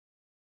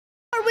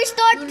before we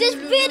start this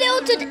video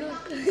today.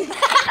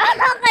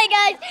 Okay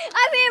guys,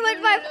 I'm here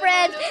with my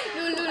friends.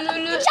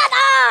 Shut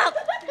up!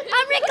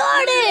 I'm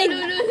recording!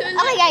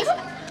 Okay guys,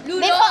 go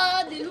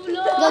down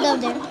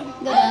there.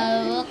 Go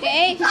down.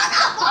 Okay. Shut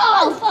up!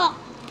 Oh fuck!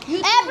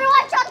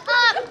 Everyone shut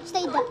up!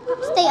 Stay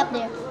up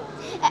there.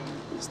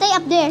 Stay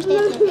up there.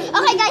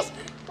 Okay guys,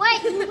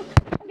 wait.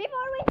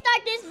 Before we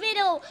start this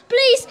video,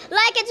 please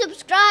like and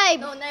subscribe.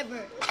 No, never.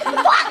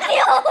 Fuck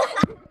you!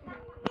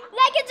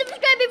 Like and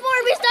subscribe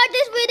before we start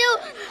this video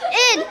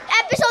in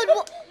episode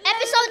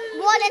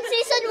 1 and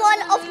season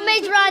 1 of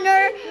Maze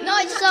Runner. No,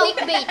 it's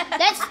clickbait.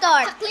 Let's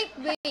start. It's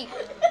clickbait.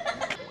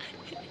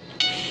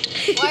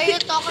 Why are you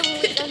talking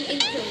with an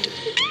intro?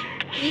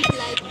 Please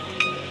like.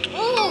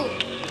 Oh,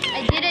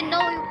 I didn't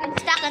know you can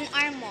stack an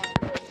armor.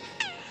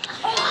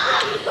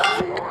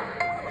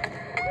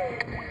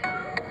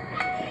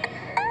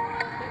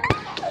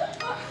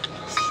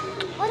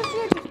 What is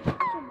your description?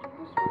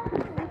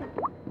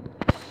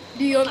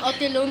 Dion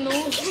Otelo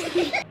knows.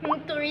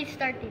 Need to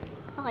restart it.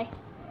 Okay.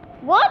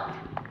 What?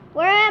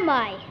 Where am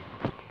I?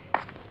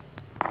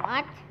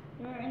 What?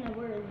 You're in the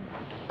world.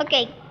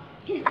 Okay.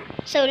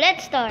 So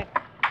let's start.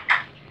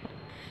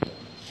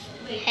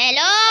 Wait.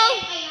 Hello?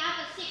 I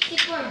have a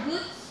 64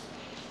 boots.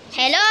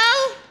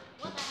 Hello?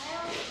 What the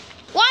hell?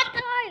 What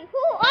are?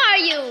 Who are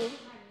you?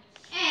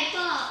 Hey,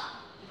 stop.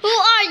 Who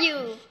are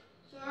you?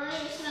 Sorry,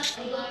 it's not.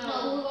 I don't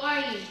know. Who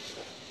are you?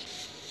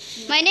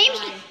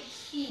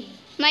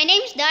 My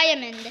name's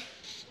Diamond.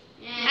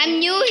 Yeah, I'm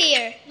new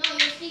here. No,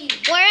 you're Steve.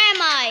 Where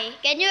am I?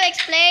 Can you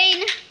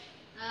explain?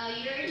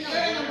 You're in the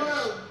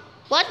world.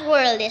 What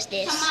world is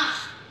this? Come on.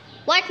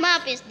 What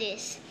map is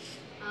this?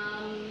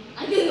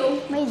 I don't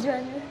know. Maze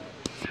Runner.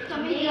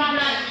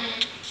 What?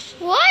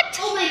 What?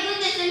 Oh my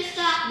goodness, I'm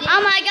stuck.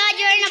 Oh my god,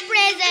 you're in a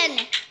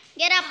prison.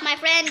 Get up, my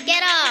friend.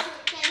 Get up.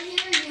 Can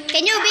hear you.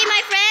 Can you be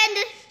my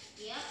friend?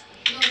 Yep.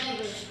 No,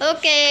 never.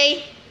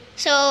 Okay.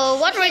 So,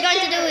 what we're going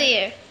to do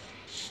here?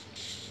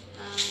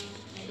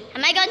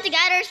 Am I going to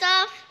gather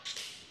stuff?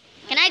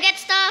 Can I get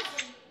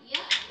stuff?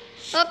 Yep.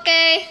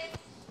 Okay.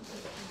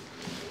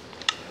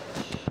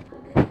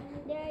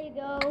 There you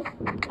go.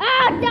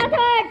 Ah, that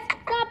hurts!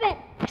 Stop it!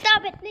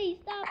 Stop it, please,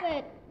 stop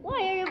it!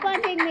 Why are you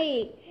punching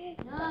me?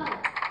 No.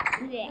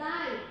 Blech.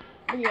 Die.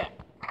 Blech.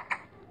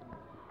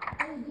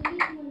 Oh,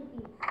 delete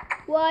monkey.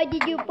 Why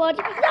did you punch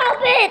me?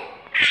 Stop it!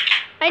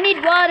 I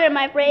need water,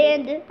 my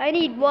friend. I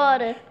need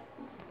water.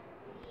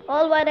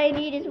 All what I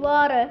need is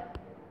water.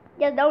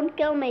 Just don't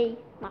kill me,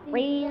 my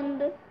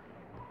friend.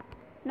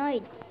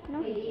 No.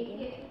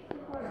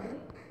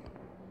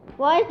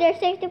 Why is there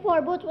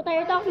 64 boots? What are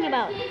you talking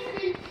about?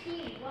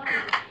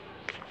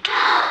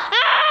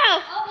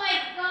 Ow! Oh my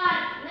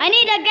god. I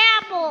need a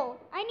gapple.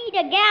 I need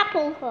a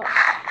gapple hook.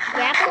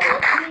 Gapple?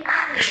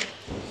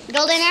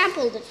 Golden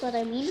apple, that's what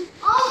I mean.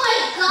 Oh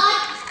my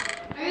god.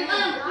 Are you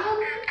gonna kill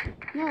me?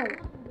 No.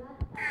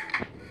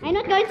 I'm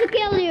not going to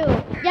kill you.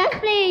 Just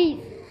please,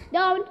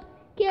 don't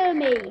kill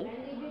me.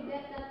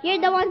 You're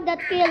the one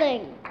that's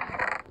killing. In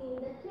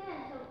the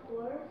chest, of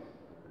course.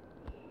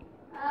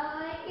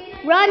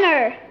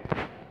 Runner.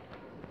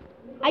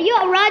 Are you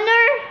a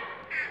runner?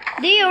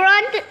 Do you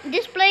run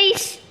this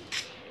place?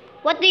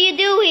 What do you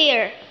do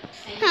here?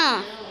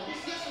 Huh.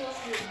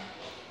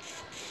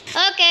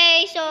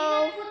 Okay,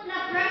 so Put the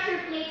pressure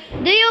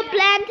plate. do you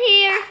plant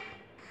here?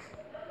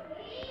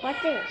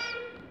 What's this?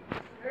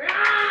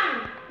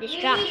 Run.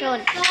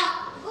 Distraction.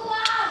 Stop. Go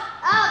out.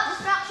 Out.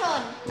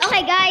 Distraction.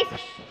 Okay, guys.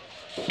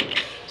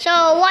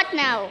 So what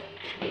now?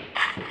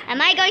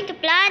 Am I going to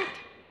plant?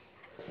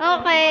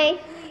 Okay.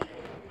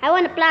 I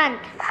want to plant.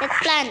 Let's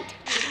plant.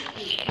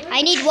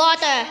 I need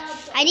water.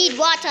 I need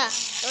water.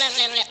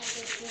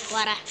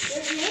 Water.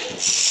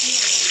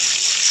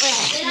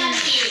 Get out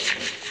of here.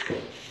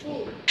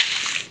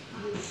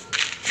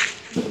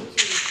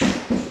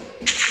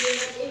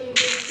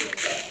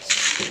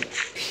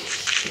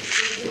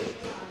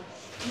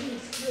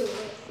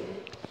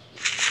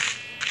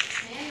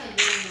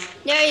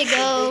 There you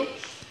go.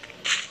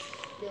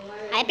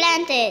 I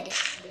planted.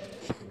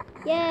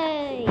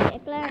 Yay! I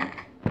plant.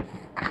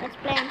 Let's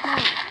plant more.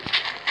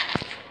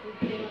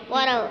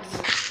 What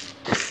else?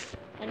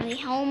 Can we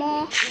home?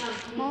 You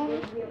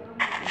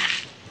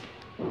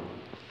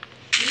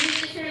need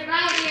to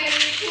survive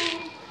here.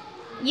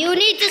 You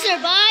need to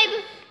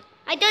survive?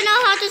 I don't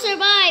know how to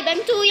survive.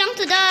 I'm too young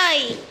to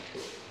die.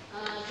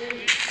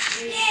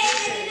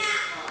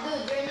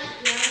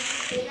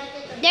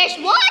 There's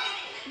what?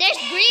 There's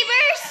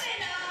grievers?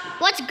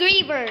 What's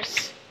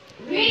grievers?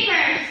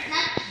 Creepers,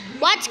 not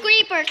What's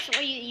creepers?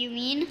 What you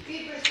mean?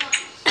 creepers.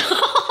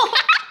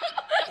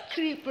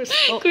 Creepers.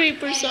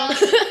 Creepers. What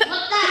the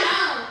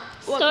hell?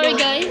 Sorry,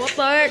 guys. What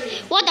part?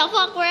 What the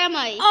fuck? Where am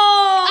I?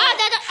 Oh!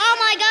 Oh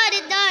my god,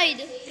 it died.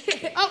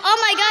 Oh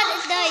my god,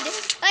 it died.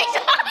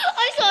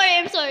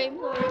 I'm sorry.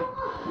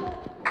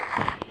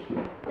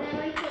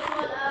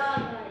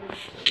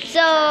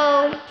 So,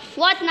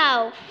 what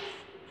now?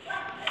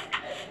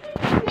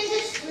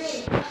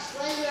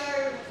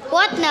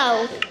 What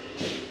now?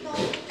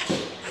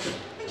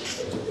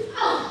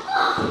 I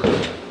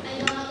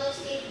know how to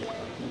escape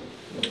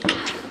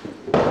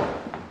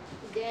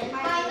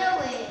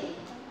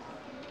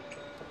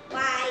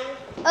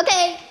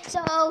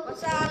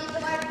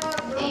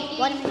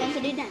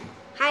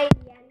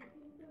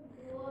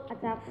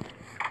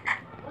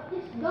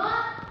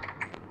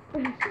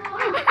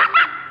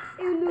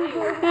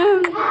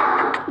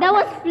That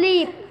was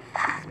flip.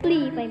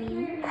 Spleep, I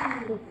mean.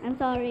 I'm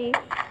sorry.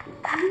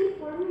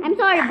 I'm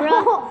sorry,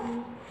 bro.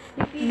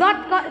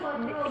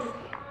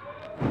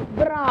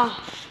 Bruh.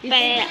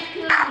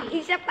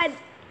 Isa pa.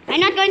 I'm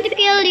not going to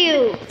kill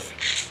you.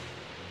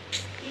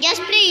 Yes,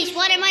 please.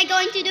 What am I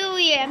going to do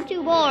here? I'm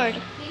too bored.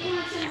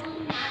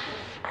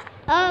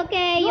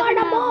 Okay, You are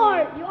the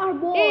board. You are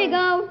bored. Here you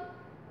go.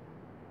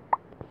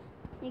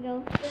 Here you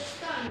go.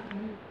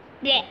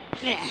 Bleh,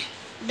 bleh,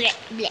 bleh,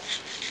 bleh.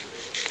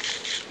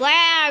 Where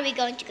are we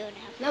going to go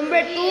now?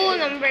 Number 2.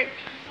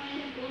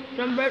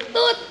 Number 2.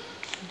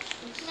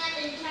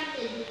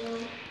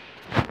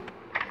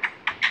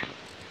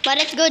 But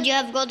it's good you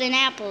have golden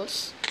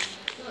apples.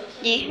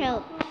 They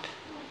help.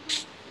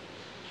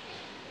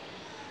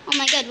 Oh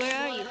my god, where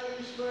are you?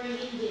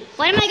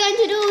 What am I going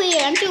to do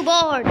here? I'm too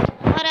bored.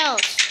 What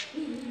else?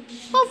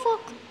 Oh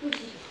fuck.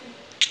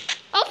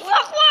 Oh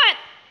fuck, what?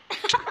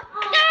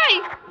 Die!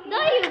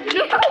 Die,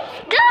 you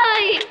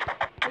die!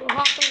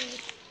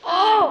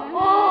 Oh,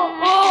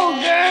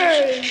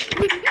 girl.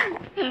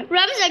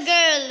 Ram's a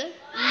girl.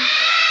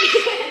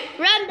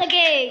 Ram the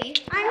gay.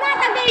 I'm not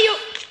a gay, you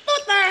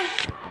tutor.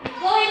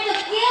 Going to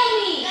kill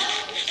me.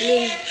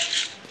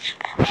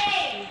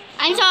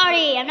 I'm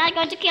sorry, I'm not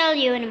going to kill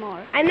you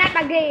anymore. I'm not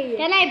a gay.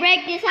 Can I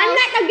break this I'm house?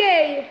 not a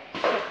gay.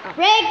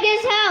 Break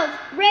this house!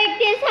 Break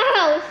this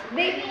house!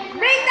 Bring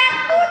that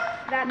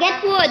tooth.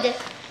 Get wood.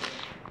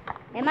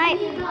 Am I?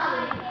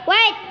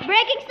 Wait,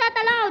 breaking's not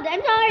allowed.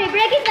 I'm sorry,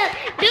 breaking's not.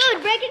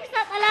 Dude, breaking's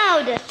not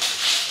allowed.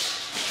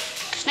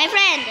 My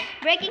friend,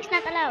 breaking's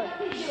not allowed.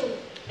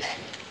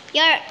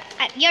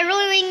 You're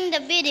ruining the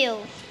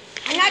video.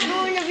 I'm not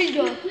doing a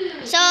video.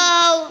 So,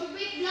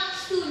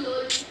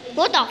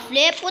 what the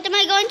flip? What am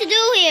I going to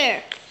do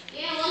here?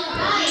 Yeah, what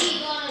are you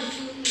gonna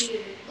do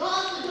here? Go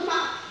to the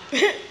map.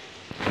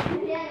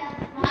 Yeah,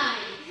 that's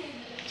nice.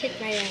 Shit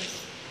my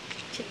ass.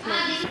 Shit my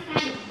This is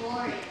kind of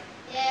boring.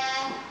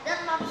 Yeah, that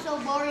map's so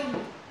boring.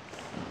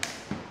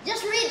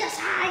 Just read the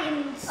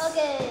signs.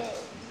 Okay.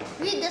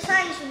 Read the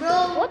signs,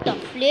 bro. What the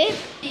flip?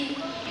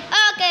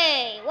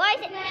 Okay, why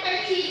is it?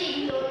 You're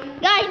cheating,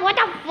 dude. Guys, what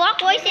the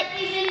fuck? Why is it?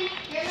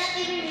 You're not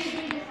even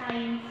reading the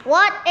signs.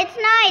 What? It's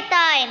night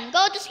time.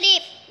 Go to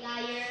sleep.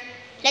 Liar.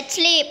 Let's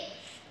sleep.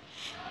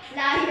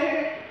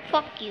 Liar.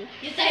 Fuck you.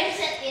 You time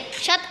set it.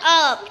 Shut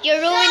up.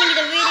 You're ruining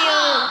the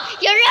video.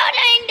 You're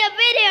ruining the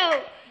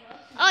video.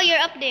 Oh, you're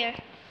up there.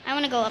 I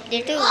want to go up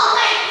there too. Oh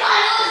my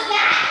god, what was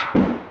that?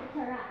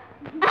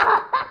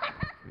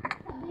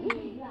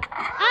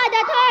 Ah,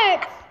 that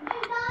hurts.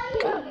 I'm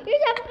dying.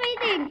 You're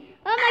suffocating.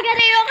 Oh my god,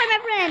 are you okay, my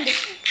friend?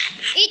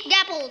 Eat the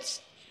apples.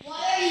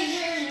 Why are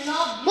you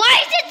not? Why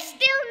is it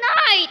still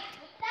night?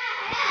 What the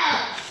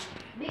hell?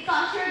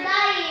 Because you're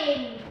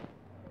dying.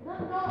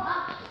 Don't go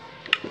up.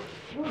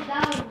 Go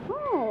down.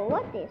 Oh,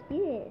 what is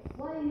this?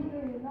 Why are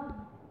you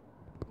not?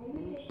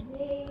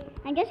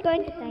 I'm just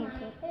going to time it.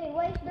 Hey,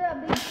 why is there a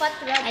big fat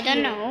rat? I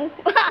don't know.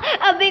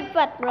 A big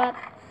fat rat.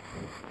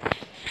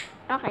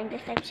 Okay,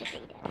 this time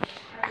sitting that.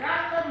 A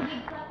random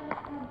big fat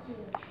rat comes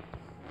here.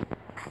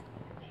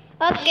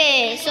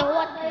 Okay, so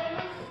what?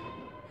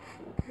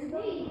 You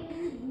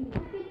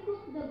can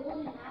cook the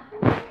golden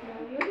apple. No,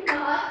 you're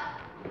not.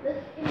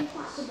 That's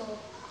impossible.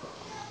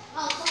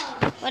 Oh,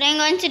 God. What am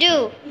I going to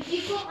do? If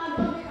you cook a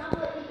golden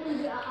apple, it will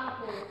be an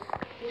apple.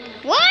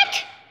 What?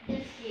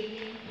 Just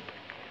kidding.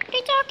 What are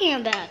you talking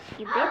about,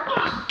 you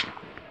bitch?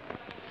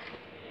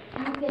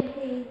 You can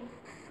think.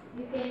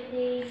 You can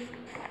think.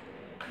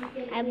 You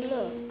can I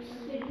blocks.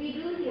 Should we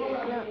do here?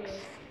 Blocks.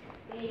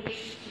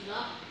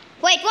 Block.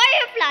 Wait, why are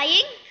you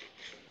flying?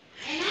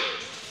 Am I?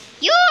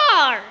 You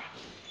are!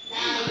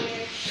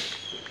 Liar.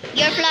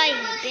 You're flying,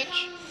 you bitch.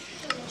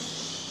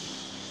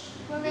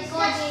 We're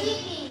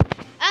recording.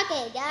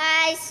 Okay,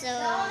 guys, so...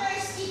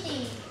 Is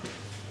eating.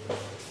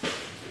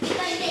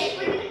 Because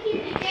we're gonna keep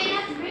it. You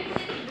cannot break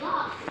this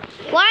block.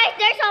 Why is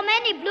there so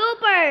many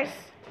bloopers?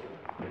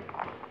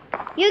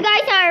 You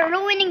guys are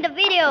ruining the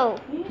video.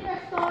 You need a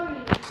story.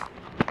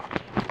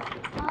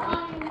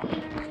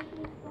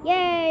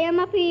 Yay, I'm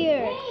up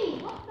here. Hey,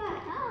 what the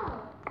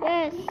hell?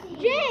 Yes.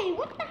 Jay,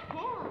 what the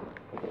hell?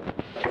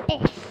 Eh.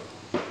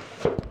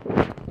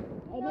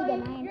 I need a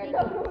nine. Thank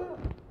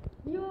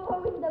you. You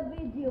ruined the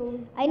video.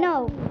 I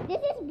know.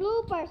 This is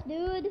bloopers,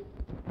 dude.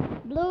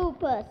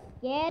 Bloopers.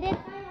 Get it?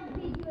 What kind of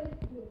video is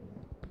this?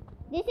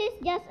 This is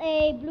just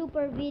a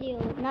blooper video,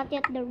 not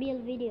yet the real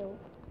video.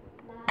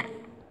 Lies.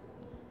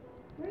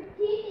 We're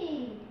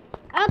cheating.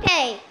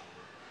 Okay.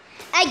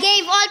 I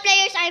gave all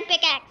players iron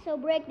pickaxe, so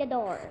break the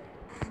door.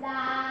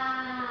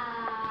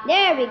 Lies.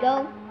 There we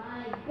go. Oh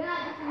my god,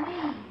 that's a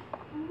maze.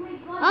 Oh my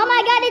god. Oh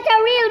my god, it's a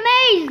real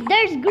maze!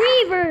 There's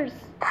grievers!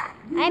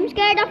 I'm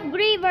scared of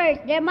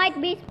grievers. There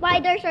might be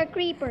spiders or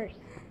creepers.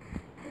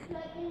 It's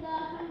like in the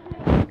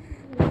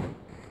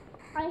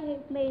I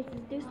hate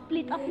mazes. They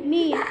split up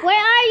me.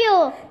 Where are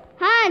you?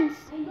 Hans!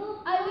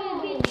 I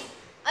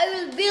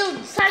will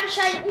build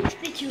Sunshine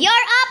Institute. You're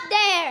up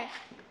there!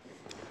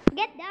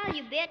 Get down,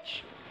 you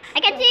bitch. I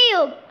can see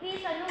you.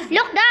 He's a noob.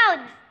 Look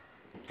down.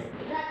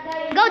 That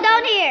guy is Go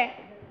down here.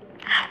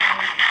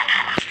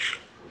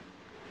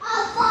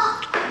 Oh,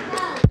 fuck!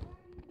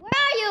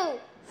 Where are you?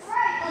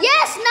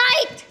 Yes,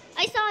 Knight.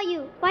 I saw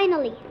you.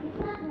 Finally.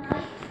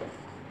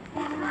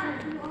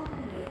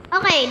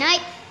 Okay,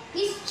 Knight.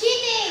 He's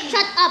cheating!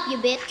 Shut up, you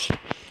bitch.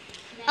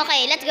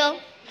 Okay, let's go.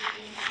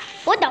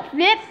 What the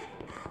flip?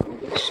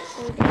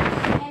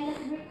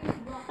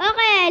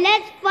 Okay,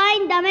 let's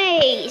find the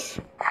maze.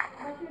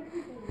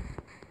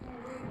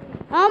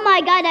 Oh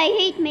my god, I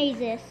hate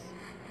mazes.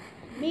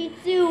 Me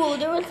too.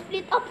 They will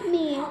split up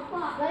me.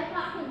 Why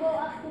can't you go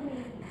up to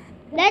me?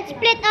 Let's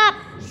split up.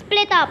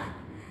 Split up.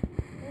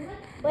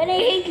 When I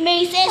hate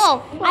mazes,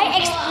 Oh. I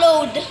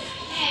explode.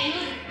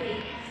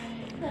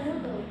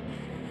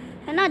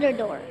 Another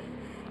door.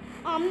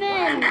 Oh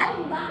man.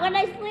 When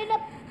I split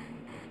up,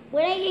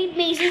 when I hate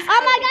mazes.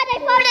 Oh my god, I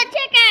found a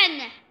chicken!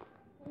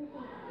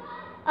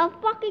 A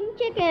fucking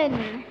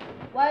chicken.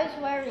 Why is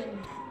swearing?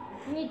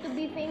 You need to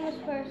be famous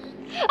first.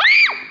 Ah!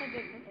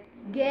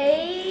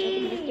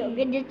 Gay! Just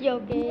joking, just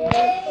joking.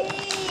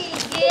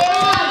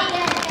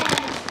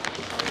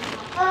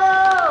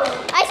 Oh!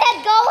 I said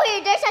go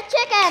here, there's a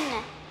chicken.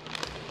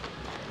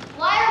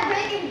 Why are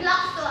breaking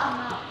blocks to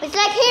unlock? It's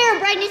like here,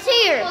 Brian is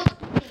here.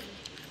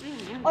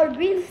 Or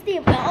Green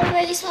Steve. I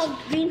already saw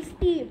Green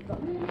Steve.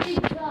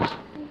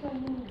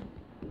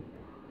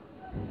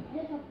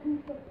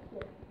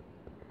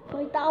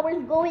 My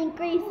tower's going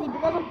crazy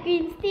because of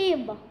Green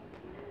Steve.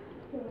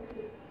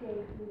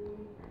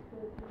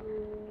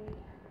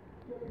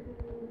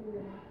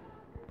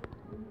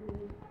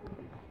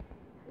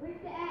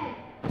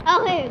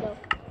 Oh, here you go.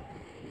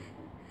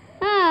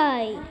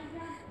 Hi.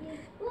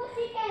 Oh,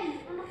 chicken!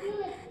 I'm gonna kill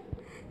it.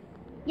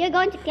 You're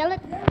going to kill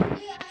it?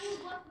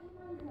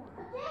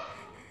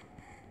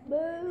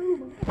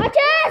 Boom. A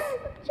chest!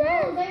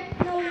 No,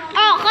 there's no one.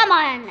 Oh, come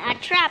on. A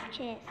trap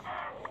chest.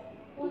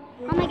 Oh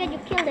my god, you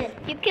killed it.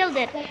 You killed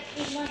it.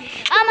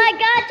 Oh my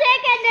god,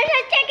 chicken! There's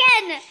a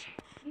chicken!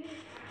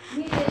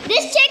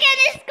 This chicken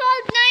is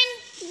called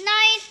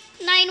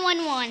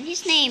 911.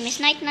 His name is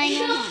Night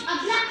 911.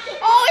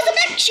 Oh, it's a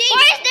black sheep.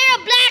 Why is there a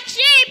black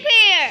sheep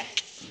here?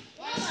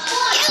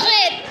 Kill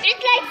it!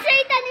 It's like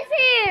Satan is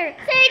here!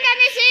 Satan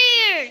is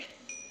here!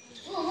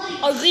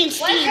 Or Green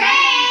Steve.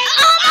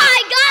 Oh my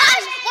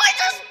gosh! Why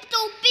there's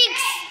two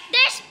pigs?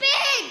 There's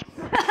pigs!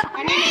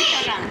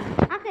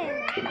 Okay.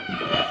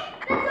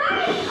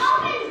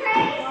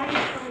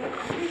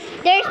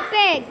 There's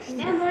pigs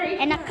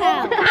and a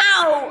cow.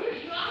 Cow.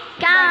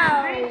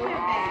 Cow.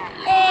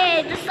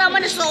 Hey, there's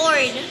someone a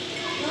sword.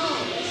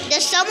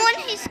 Does someone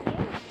is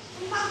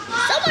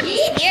Someone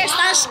is here.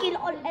 Slash kill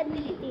all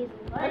entities.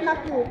 But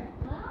not you.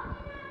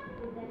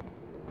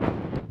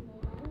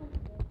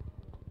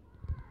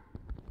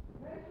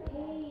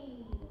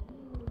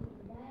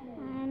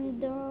 and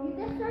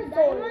Destroy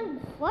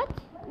diamonds. what?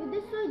 You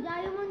destroy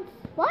diamonds.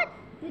 What?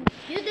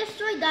 You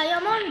destroy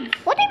diamonds.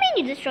 What do you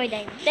mean you destroy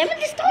them? Diamond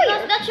Because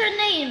Destroyer. that's your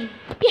name.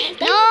 Yes,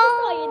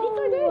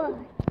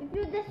 No. If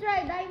you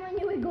destroy diamond,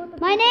 you will go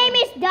to My name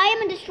is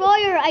Diamond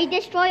Destroyer. I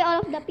destroy all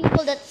of the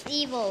people that's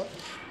evil.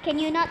 Can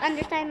you not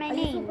understand my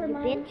name, you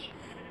Superman? bitch?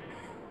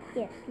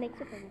 Yes, like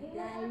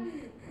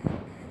Superman.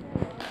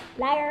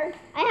 Liar.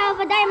 I have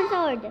a diamond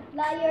sword.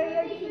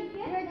 Liar,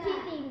 you're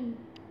cheating.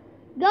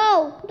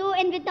 Go to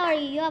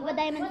inventory. You have a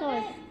diamond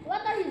sword.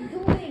 What are you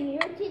doing?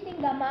 You're cheating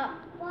the map.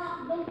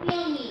 Don't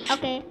kill me.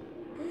 Okay.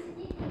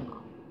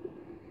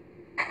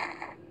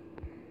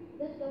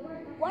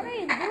 What are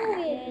you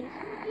doing?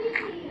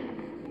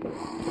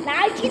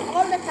 I cheat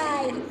all the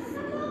time.